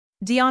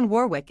Dionne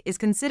Warwick is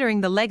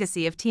considering the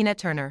legacy of Tina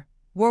Turner.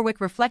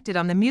 Warwick reflected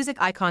on the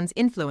music icon's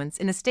influence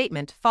in a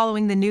statement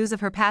following the news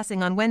of her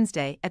passing on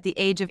Wednesday at the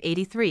age of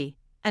 83.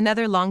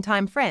 Another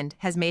longtime friend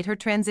has made her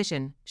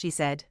transition, she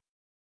said.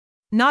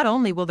 Not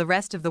only will the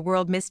rest of the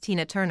world miss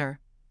Tina Turner,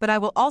 but I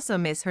will also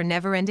miss her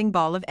never-ending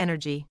ball of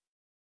energy.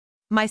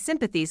 My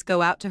sympathies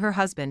go out to her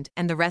husband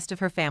and the rest of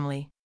her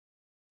family.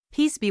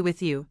 Peace be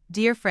with you,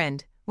 dear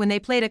friend. When they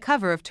played a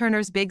cover of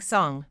Turner's big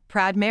song,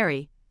 Proud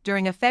Mary,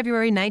 during a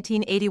February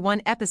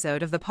 1981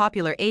 episode of the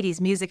popular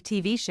 80s music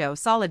TV show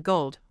Solid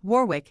Gold,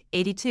 Warwick,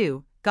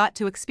 82, got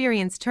to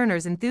experience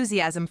Turner's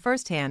enthusiasm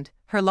firsthand.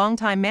 Her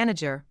longtime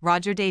manager,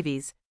 Roger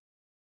Davies,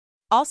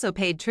 also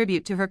paid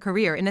tribute to her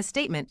career in a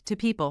statement to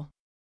People.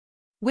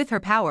 With her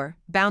power,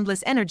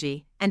 boundless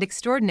energy, and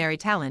extraordinary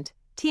talent,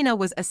 Tina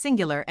was a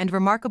singular and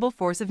remarkable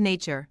force of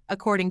nature,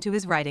 according to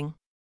his writing.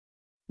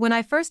 When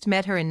I first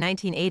met her in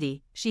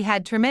 1980, she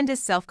had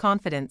tremendous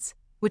self-confidence,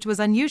 which was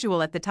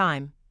unusual at the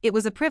time. It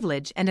was a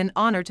privilege and an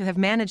honor to have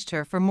managed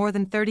her for more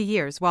than 30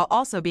 years while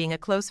also being a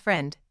close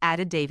friend,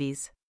 added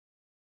Davies.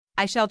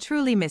 I shall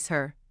truly miss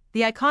her.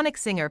 The iconic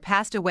singer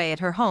passed away at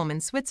her home in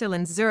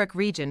Switzerland's Zurich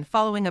region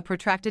following a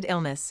protracted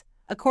illness,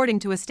 according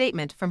to a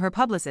statement from her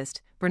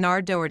publicist,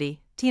 Bernard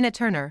Doherty. Tina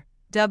Turner,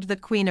 dubbed the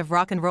Queen of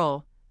Rock and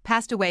Roll,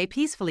 passed away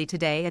peacefully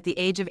today at the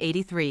age of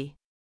 83.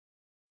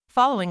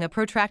 Following a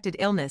protracted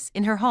illness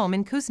in her home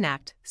in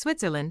Küsnacht,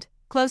 Switzerland,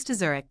 close to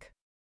Zurich.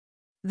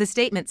 The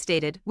statement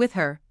stated, with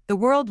her, the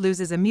world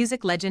loses a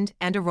music legend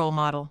and a role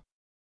model.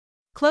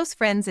 Close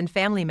friends and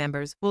family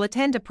members will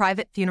attend a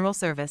private funeral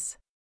service.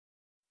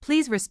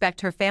 Please respect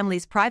her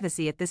family's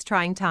privacy at this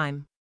trying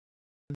time.